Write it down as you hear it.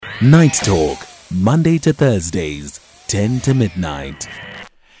Night Talk, Monday to Thursdays, 10 to midnight.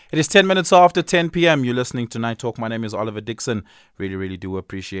 It is 10 minutes after 10 p.m. You're listening to Night Talk. My name is Oliver Dixon. Really do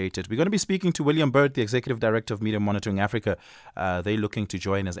appreciate it. We're going to be speaking to William Bird, the Executive Director of Media Monitoring Africa. They're looking to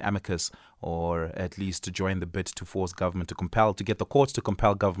join as amicus, or at least to join the bid to force government to get the courts to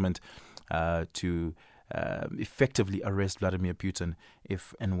compel government to effectively arrest Vladimir Putin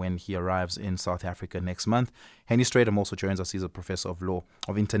if and when he arrives in South Africa next month. Hennie Strydom also joins us. He's a professor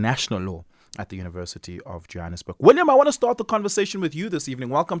of international law at the University of Johannesburg. William, I want to start the conversation with you this evening.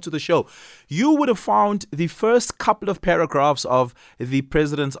 Welcome to the show. You would have found the first couple of paragraphs of the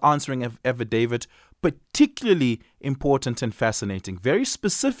president's answering affidavit particularly important and fascinating, very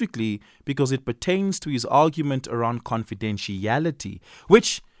specifically because it pertains to his argument around confidentiality,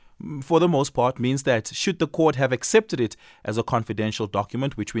 which for the most part means that should the court have accepted it as a confidential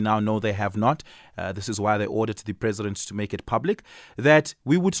document, which we now know they have not, this is why they ordered the president to make it public, that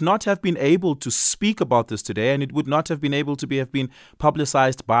we would not have been able to speak about this today, and it would not have been able to have been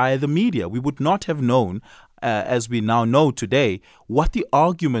publicized by the media. We would not have known, as we now know today, what the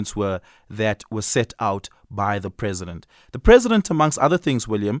arguments were that were set out by the president. The president, amongst other things,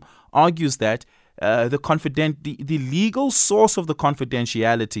 William, argues that the legal source of the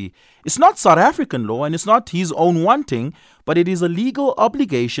confidentiality is not South African law and it's not his own wanting, but it is a legal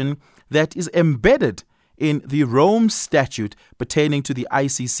obligation that is embedded in the Rome Statute pertaining to the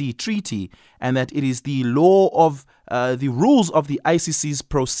ICC treaty, and that it is the law of the rules of the ICC's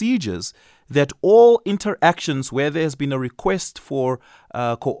procedures that all interactions where there has been a request for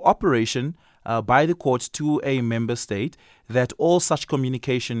cooperation by the courts to a member state, that all such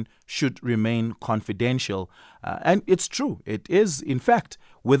communication should remain confidential. And it's true. It is, in fact,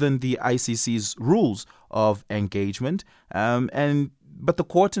 within the ICC's rules of engagement. But the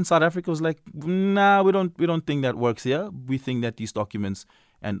court in South Africa was like, nah, we don't think that works here. We think that these documents,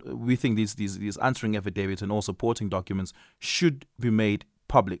 and we think these answering affidavits and all supporting documents should be made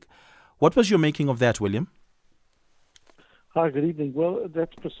public. What was your making of that, William? Hi, good evening. Well,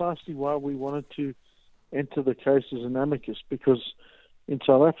 that's precisely why we wanted to enter the case as an amicus, because in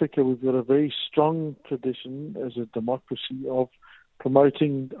South Africa we've got a very strong tradition as a democracy of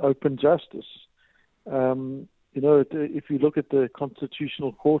promoting open justice. If you look at the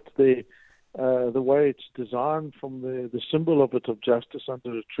Constitutional Court there, the way it's designed from the symbol of it, of justice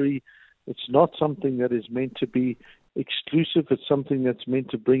under a tree, it's not something that is meant to be exclusive. It's something that's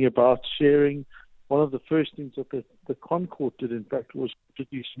meant to bring about sharing. One of the first things that the Concourt did, in fact, was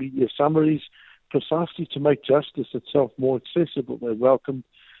produce media summaries precisely to make justice itself more accessible. They welcomed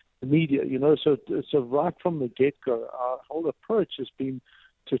the media, so right from the get-go, our whole approach has been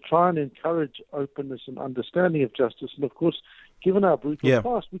to try and encourage openness and understanding of justice. And, of course, given our brutal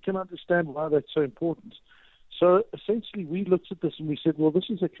past, we can understand why that's so important. So, essentially, we looked at this and we said, well, this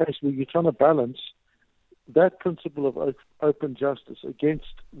is a case where you're trying to balance that principle of open justice against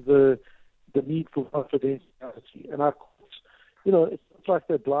the need for confidentiality. And our courts, it's like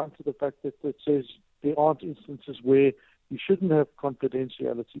they're blind to the fact that it says there aren't instances where you shouldn't have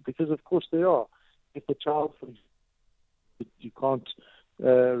confidentiality, because of course there are. If a child, for example, you can't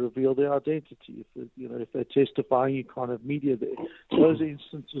reveal their identity. If they're testifying, you can't have media there. So those are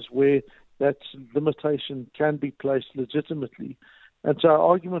instances where that limitation can be placed legitimately. And so our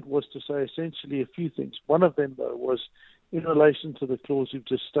argument was to say essentially a few things. One of them, though, was in relation to the clause you've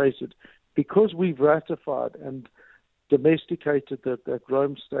just stated. Because we've ratified and domesticated that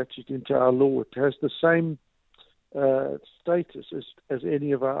Rome Statute into our law, it has the same status as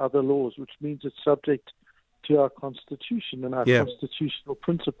any of our other laws, which means it's subject to our Constitution and our constitutional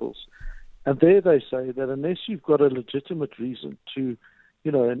principles. And there they say that unless you've got a legitimate reason to,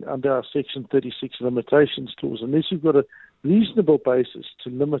 and under our Section 36 limitations clause, unless you've got a reasonable basis to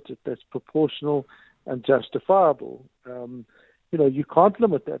limit it that's proportional and justifiable, you can't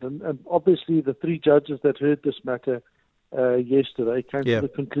limit that. And obviously the three judges that heard this matter yesterday came to the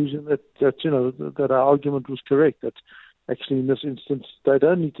conclusion that our argument was correct, that actually in this instance they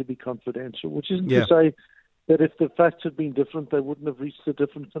don't need to be confidential, which isn't to say that if the facts had been different, they wouldn't have reached a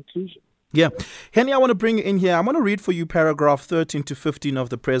different conclusion. Yeah. Hennie, I want to bring in here, I want to read for you paragraph 13 to 15 of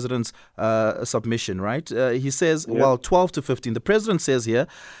the president's submission, right? He says, 12 to 15, the president says here,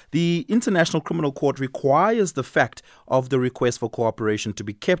 the International Criminal Court requires the fact of the request for cooperation to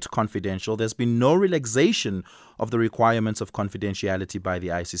be kept confidential. There's been no relaxation of the requirements of confidentiality by the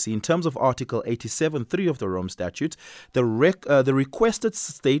ICC. In terms of Article 87.3 of the Rome Statute, the requested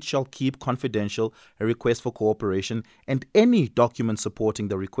state shall keep confidential a request for cooperation and any document supporting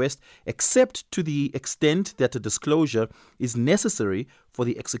the request, except to the extent that a disclosure is necessary for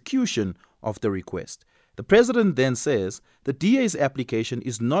the execution of the request. The president then says the DA's application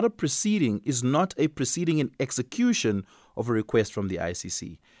is not a proceeding in execution of a request from the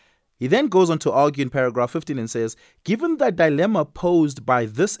ICC. He then goes on to argue in paragraph 15 and says, given the dilemma posed by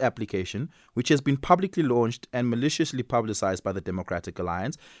this application, which has been publicly launched and maliciously publicized by the Democratic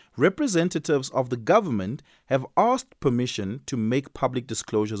Alliance, representatives of the government have asked permission to make public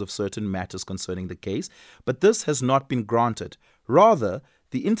disclosures of certain matters concerning the case, but this has not been granted. Rather,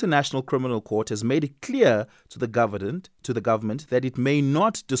 the International Criminal Court has made it clear to the government that it may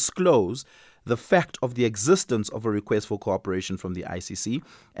not disclose the fact of the existence of a request for cooperation from the ICC,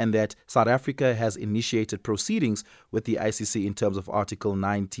 and that South Africa has initiated proceedings with the ICC in terms of Article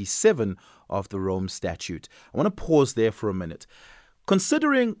 97 of the Rome Statute. I want to pause there for a minute.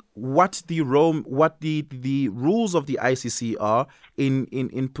 Considering what the rules of the ICC are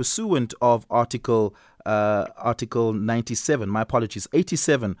in pursuant of Article 97,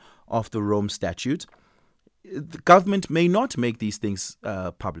 87 of the Rome Statute, the government may not make these things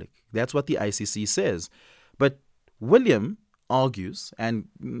public. That's what the ICC says. But William argues, and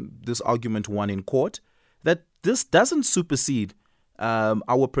this argument won in court, that this doesn't supersede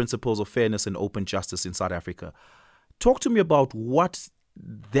our principles of fairness and open justice in South Africa. Talk to me about what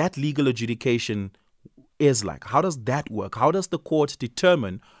that legal adjudication is like. How does that work? How does the court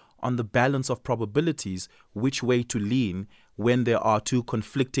determine on the balance of probabilities which way to lean when there are two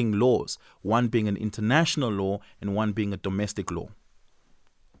conflicting laws, one being an international law and one being a domestic law?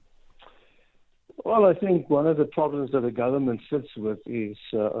 Well, I think one of the problems that the government sits with is,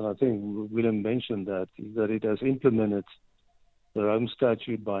 and I think Willem mentioned that, is that it has implemented the Rome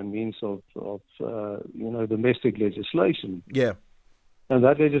Statute by means of domestic legislation. Yeah. And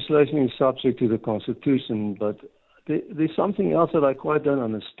that legislation is subject to the Constitution, but there's something else that I quite don't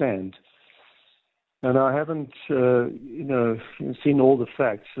understand. And I haven't, seen all the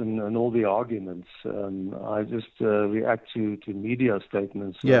facts and all the arguments. I just react to media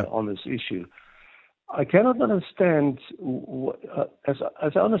statements on this issue. I cannot understand, as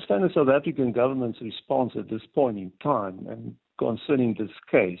I understand the South African government's response at this point in time and concerning this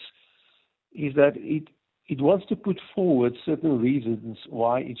case, is that it wants to put forward certain reasons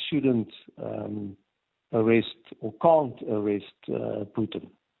why it shouldn't arrest or can't arrest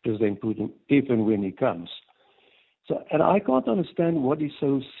President Putin, if and when he comes. So, and I can't understand what is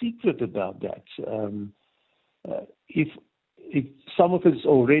so secret about that. If some of it's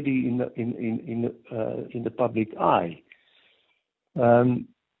already in the public eye, and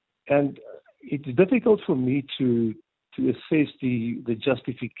it's difficult for me to assess the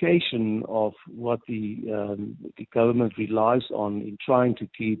justification of what the government relies on in trying to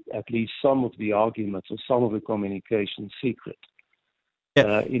keep at least some of the arguments or some of the communication secret.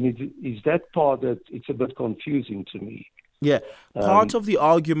 Yeah. Is that part that it's a bit confusing to me? Yeah. Part of the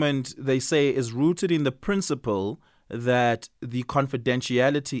argument, they say, is rooted in the principle that the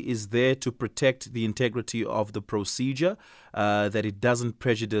confidentiality is there to protect the integrity of the procedure, that it doesn't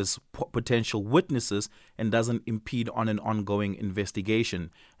prejudice potential witnesses and doesn't impede on an ongoing investigation.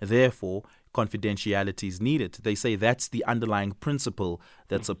 Therefore, confidentiality is needed. They say that's the underlying principle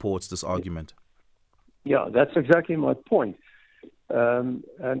that supports this argument. Yeah, that's exactly my point. And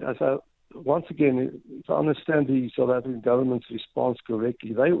as once again, if I understand the South African government's response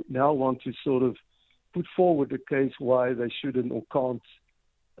correctly, they now want to sort of put forward a case why they shouldn't or can't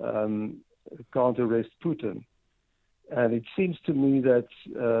arrest Putin. And it seems to me that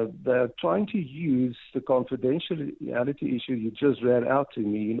they're trying to use the confidentiality issue you just read out to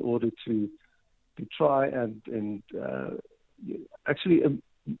me in order to try and actually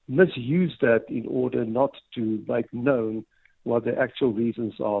misuse that in order not to make known what the actual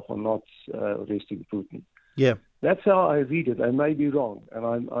reasons are for not arresting Putin. Yeah, that's how I read it. I may be wrong,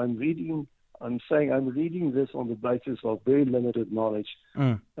 and I'm reading this on the basis of very limited knowledge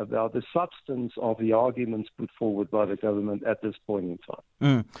about the substance of the arguments put forward by the government at this point in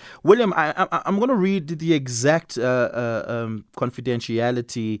time. William, I'm going to read the exact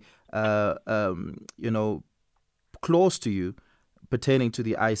confidentiality, clause to you pertaining to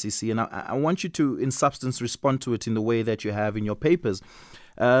the ICC, and I want you to, in substance, respond to it in the way that you have in your papers.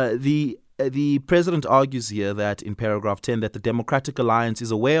 The president argues here that in paragraph 10 that the Democratic Alliance is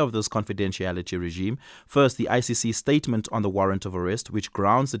aware of this confidentiality regime. First, the ICC statement on the warrant of arrest, which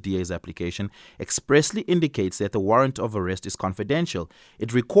grounds the DA's application, expressly indicates that the warrant of arrest is confidential.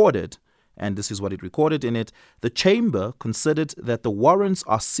 It recorded, and this is what it recorded in it, the chamber considered that the warrants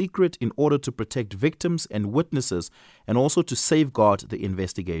are secret in order to protect victims and witnesses and also to safeguard the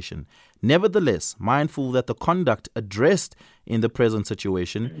investigation. Nevertheless, mindful that the conduct addressed in the present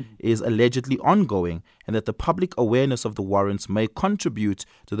situation is allegedly ongoing and that the public awareness of the warrants may contribute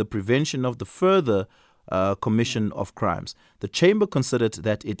to the prevention of the further commission of crimes. The Chamber considered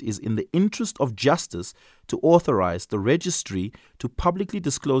that it is in the interest of justice to authorize the registry to publicly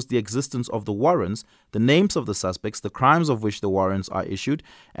disclose the existence of the warrants, the names of the suspects, the crimes of which the warrants are issued,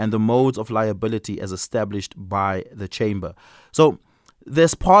 and the modes of liability as established by the Chamber. So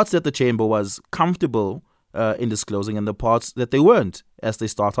there's parts that the Chamber was comfortable in disclosing and the parts that they weren't, as they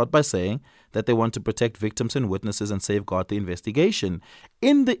start out by saying that they want to protect victims and witnesses and safeguard the investigation.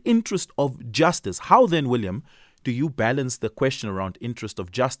 In the interest of justice, how then, William, do you balance the question around interest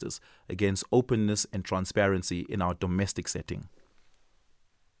of justice against openness and transparency in our domestic setting?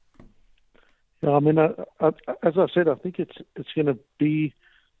 Yeah, I mean, as I said, I think it's going to be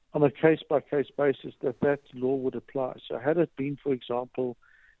on a case-by-case basis that law would apply. So had it been, for example,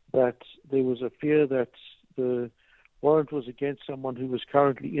 that there was a fear that the warrant was against someone who was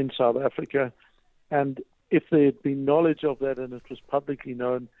currently in South Africa, and if there had been knowledge of that and it was publicly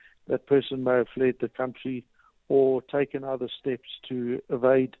known, that person may have fled the country or taken other steps to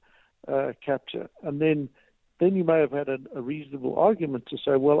evade capture. And then you may have had a reasonable argument to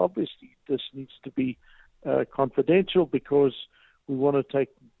say, well, obviously this needs to be confidential because we want to take,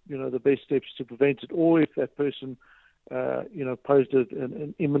 the best steps to prevent it. Or if that person, posed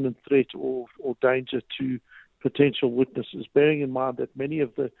an imminent threat or danger to potential witnesses, bearing in mind that many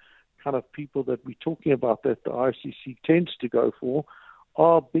of the kind of people that we're talking about that the ICC tends to go for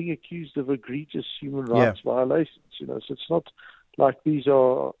are being accused of egregious human rights violations. So it's not like these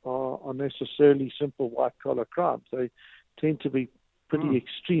are necessarily simple white-collar crimes. They tend to be pretty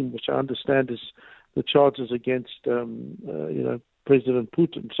extreme, which I understand is the charges against, President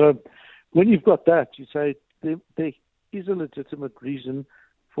Putin. So when you've got that, you say there is a legitimate reason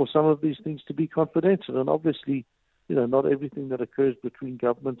for some of these things to be confidential. And obviously, not everything that occurs between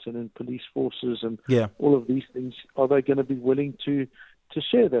governments and in police forces and all of these things, are they going to be willing to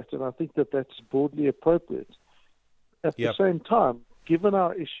share that? And I think that that's broadly appropriate. At the same time, given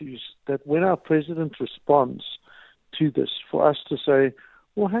our issues, that when our president responds to this, for us to say,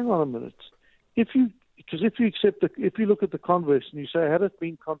 well, hang on a minute, if you look at the converse and you say, had it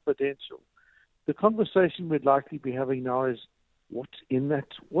been confidential, the conversation we'd likely be having now is, what's in that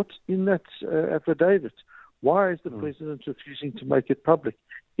affidavit? Why is the president refusing to make it public?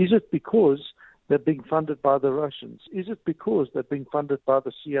 Is it because they're being funded by the Russians? Is it because they're being funded by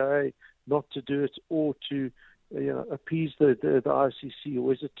the CIA not to do it, or to appease the ICC,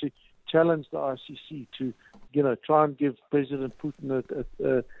 or is it to challenge the ICC to try and give President Putin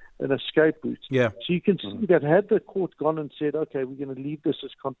an escape route? So you can see that had the court gone and said, okay, we're going to leave this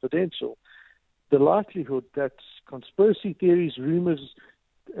as confidential, the likelihood that conspiracy theories, rumors,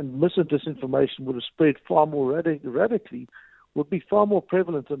 and mis- and disinformation would have spread far more radically, would be far more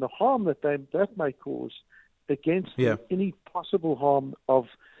prevalent, and the harm that may cause against any possible harm of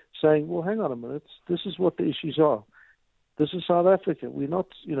saying, well, hang on a minute, this is what the issues are. This is South Africa. We're not,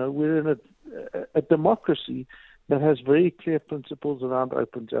 we're in a democracy that has very clear principles around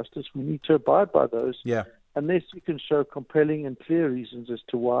open justice. We need to abide by those, unless you can show compelling and clear reasons as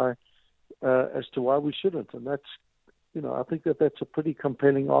to why we shouldn't. And that's, I think that's a pretty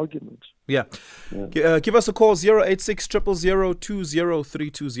compelling argument. Give us a call, 086 000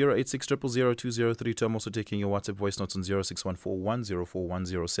 2032, 086 000 2032. I'm also taking your WhatsApp voice notes on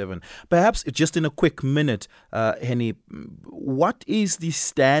 0614104107. Perhaps just in a quick minute, Hennie, what is the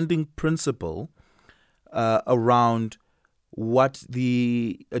standing principle around what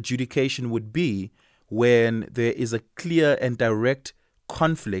the adjudication would be when there is a clear and direct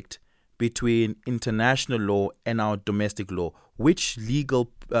conflict between international law and our domestic law? Which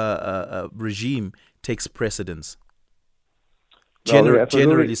legal regime takes precedence,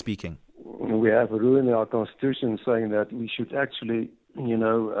 generally speaking? We have a rule in our constitution saying that we should actually,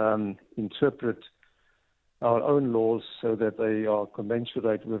 interpret our own laws so that they are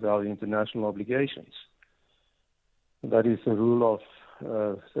commensurate with our international obligations. That is a rule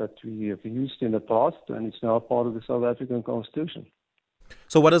that we have used in the past, and it's now part of the South African Constitution.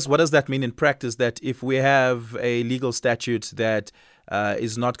 So what does that mean in practice, that if we have a legal statute that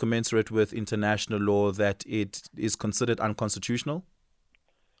is not commensurate with international law, that it is considered unconstitutional?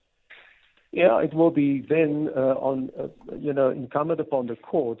 Yeah, it will be then incumbent upon the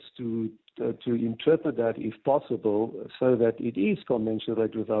courts to interpret that, if possible, so that it is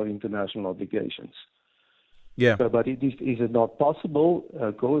commensurate with our international obligations. So, but is it not possible?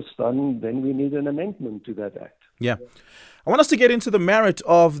 Of course, then we need an amendment to that act. I want us to get into the merit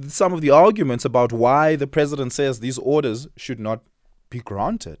of some of the arguments about why the president says these orders should not be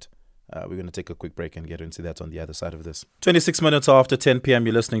granted. We're going to take a quick break and get into that on the other side of this. 26 minutes after 10 p.m.,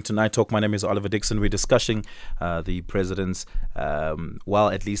 you're listening to Night Talk. My name is Oliver Dixon. We're discussing the president's,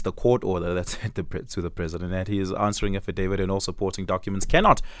 at least the court order that's to the president, that he is answering affidavit and all supporting documents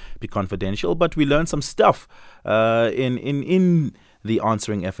cannot be confidential. But we learned some stuff in the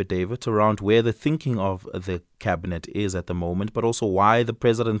answering affidavit around where the thinking of the cabinet is at the moment, but also why the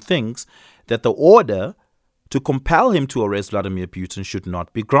president thinks that the order to compel him to arrest Vladimir Putin should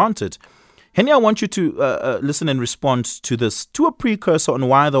not be granted. Hennie, I want you to listen and respond to this, to a precursor on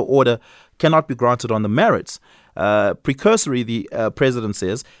why the order cannot be granted on the merits. Precursory, the president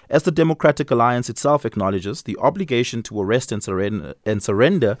says, as the Democratic Alliance itself acknowledges, the obligation to arrest and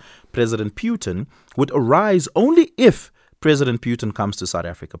surrender President Putin would arise only if President Putin comes to South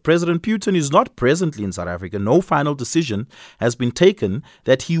Africa. President Putin is not presently in South Africa. No final decision has been taken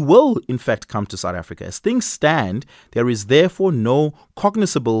that he will, in fact, come to South Africa. As things stand, there is therefore no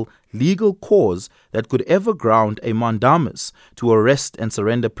cognizable legal cause that could ever ground a mandamus to arrest and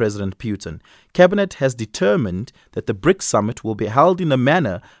surrender President Putin. Cabinet has determined that the BRICS summit will be held in a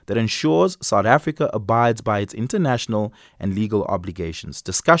manner that ensures South Africa abides by its international and legal obligations.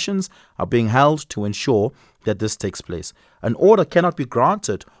 Discussions are being held to ensure that this takes place. An order cannot be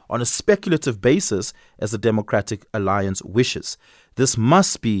granted on a speculative basis as the Democratic Alliance wishes. This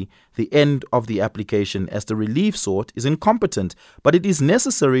must be the end of the application, as the relief sought is incompetent, but it is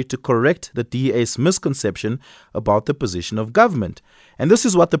necessary to correct the DA's misconception about the position of government. And this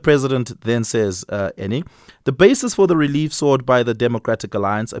is what the president then says, Hennie. The basis for the relief sought by the Democratic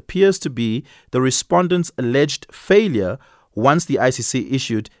Alliance appears to be the respondents' alleged failure once the ICC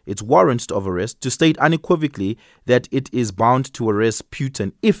issued its warrant of arrest to state unequivocally that it is bound to arrest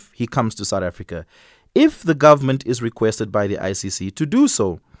Putin if he comes to South Africa, if the government is requested by the ICC to do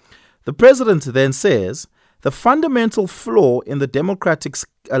so. The president then says, the fundamental flaw in the Democratic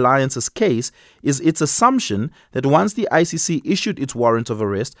Alliance's case is its assumption that once the ICC issued its warrant of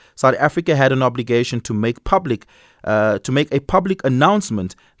arrest, South Africa had an obligation to make a public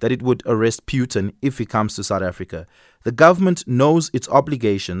announcement that it would arrest Putin if he comes to South Africa. The government knows its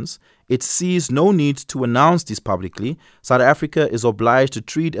obligations. It sees no need to announce this publicly. South Africa is obliged to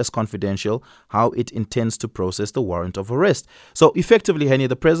treat as confidential how it intends to process the warrant of arrest. So effectively, Hennie,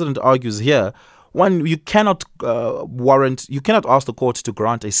 the president argues here, one, you cannot ask the court to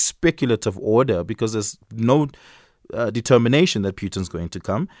grant a speculative order because there's no determination that Putin's going to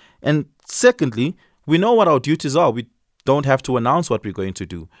come. And secondly, we know what our duties are. We don't have to announce what we're going to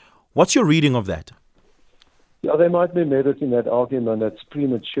do. What's your reading of that? Yeah, there might be merit in that argument that's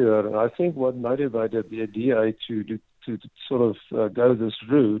premature. And I think what motivated the DA to sort of go this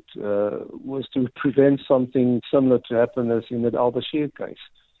route was to prevent something similar to happen as in the al-Bashir case.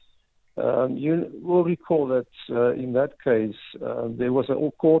 You will recall that in that case, there was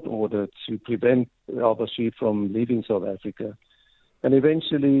a court order to prevent al-Bashir from leaving South Africa. And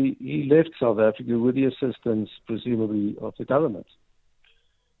eventually he left South Africa with the assistance, presumably, of the government.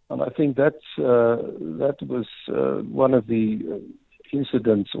 And I think that was one of the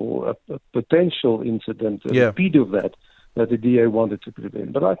incidents, or a potential incident, a repeat of that the DA wanted to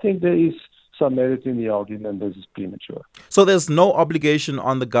prevent. But I think there is some merit in the argument that is premature. So there's no obligation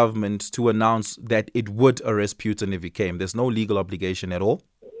on the government to announce that it would arrest Putin if he came. There's no legal obligation at all?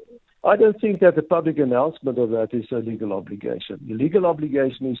 I don't think that the public announcement of that is a legal obligation. The legal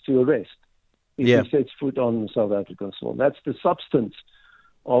obligation is to arrest if he sets foot on South African soil. That's the substance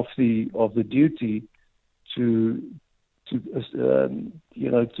of the duty to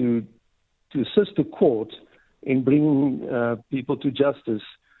assist the court in bringing people to justice.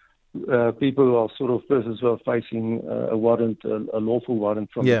 People who are sort of persons who are facing a warrant, a lawful warrant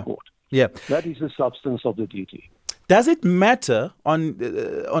from the court. Yeah, that is the substance of the duty. Does it matter on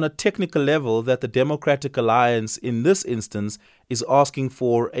a technical level that the Democratic Alliance in this instance is asking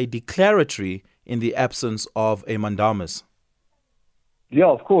for a declaratory in the absence of a mandamus? Yeah,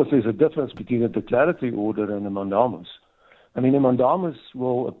 of course, there's a difference between a declaratory order and a mandamus. I mean, a mandamus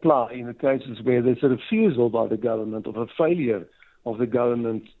will apply in the cases where there's a refusal by the government of a failure of the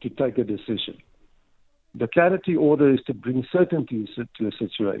government to take a decision. The declaratory order is to bring certainty to a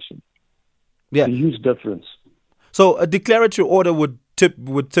situation. Yeah, a huge difference. So a declaratory order would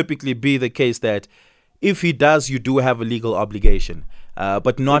typically be the case that if he does, you do have a legal obligation,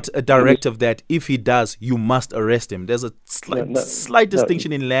 but not a directive that if he does, you must arrest him. There's a slight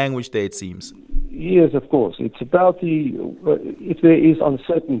distinction in language there, it seems. Yes, of course. It's about if there is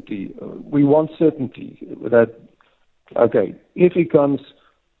uncertainty, we want certainty that, okay, if he comes,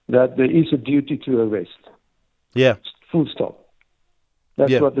 that there is a duty to arrest. Yeah. Full stop.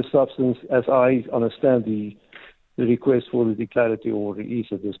 That's what the substance, as I understand the the request for the declaratory order is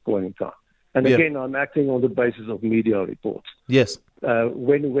at this point in time. And again, I'm acting on the basis of media reports. Yes.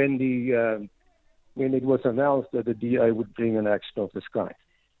 When it was announced that the DA would bring an action of this kind.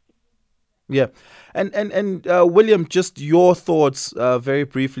 Yeah. And William, just your thoughts very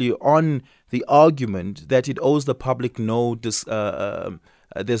briefly on the argument that it owes the public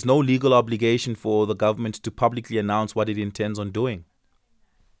there's no legal obligation for the government to publicly announce what it intends on doing.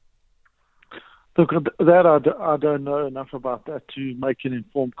 Look, that I don't know enough about that to make an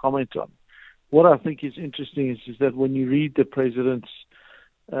informed comment on. What I think is interesting is that when you read the president's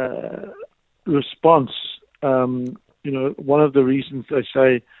response, one of the reasons they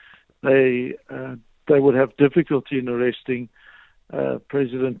say they would have difficulty in arresting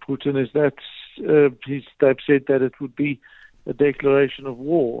President Putin is that they've said that it would be a declaration of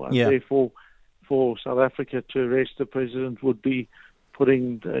war, and therefore for South Africa to arrest the president would be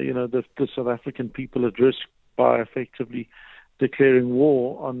putting the South African people at risk by effectively declaring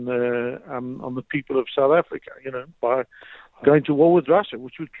war on the people of South Africa, by going to war with Russia,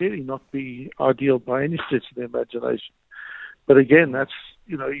 which would clearly not be ideal by any stretch of the imagination. But again, that's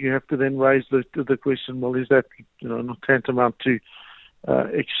you have to then raise the question: well, is that not tantamount to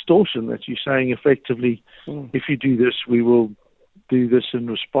extortion? That you're saying effectively, if you do this, we will do this in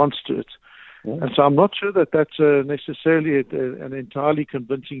response to it. Yeah. And so I'm not sure that that's necessarily an entirely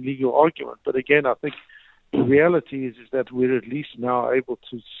convincing legal argument. But again, I think the reality is that we're at least now able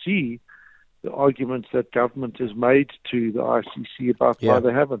to see the arguments that government has made to the ICC about why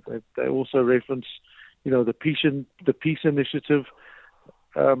they haven't. They also reference, the peace initiative,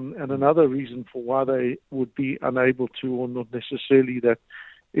 and another reason for why they would be unable to, or not necessarily that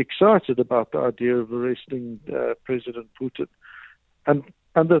excited about the idea of arresting President Putin.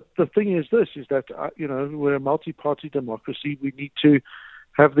 And the thing is this, is that, we're a multi-party democracy. We need to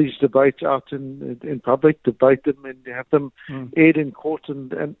have these debates out in public, debate them and have them aired in court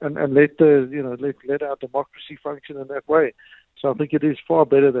and let let our democracy function in that way. So I think it is far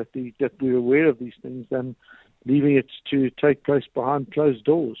better that we're aware of these things than leaving it to take place behind closed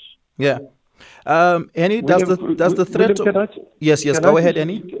doors. Yeah. Hennie, does the threat... Yes, go ahead,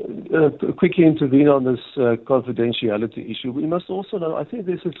 Hennie. Quickly intervene on this confidentiality issue. We must also know, I think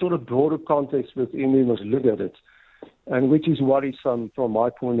there's a sort of broader context within we must look at it, and which is worrisome from my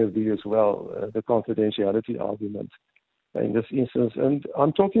point of view as well, the confidentiality argument in this instance. And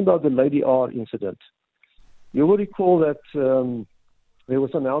I'm talking about the Lady R incident. You will recall that there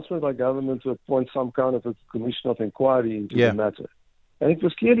was an announcement by government to appoint some kind of a commission of inquiry into the matter. And it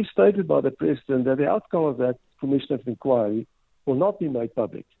was clearly stated by the President that the outcome of that commission of inquiry will not be made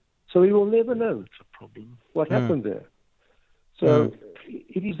public. So we will never know what happened there. So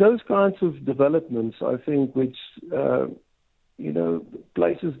it is those kinds of developments, I think, which,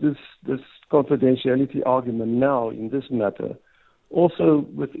 places this confidentiality argument now in this matter also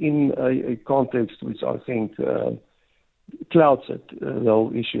within a context which I think clouds it, the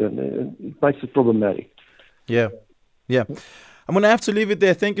whole issue, and it makes it problematic. Yeah. I'm going to have to leave it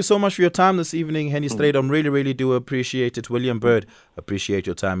there. Thank you so much for your time this evening, Hennie Strydom. Really, really do appreciate it. William Bird, appreciate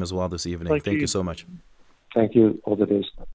your time as well this evening. Thank you so much. Thank you. All the best.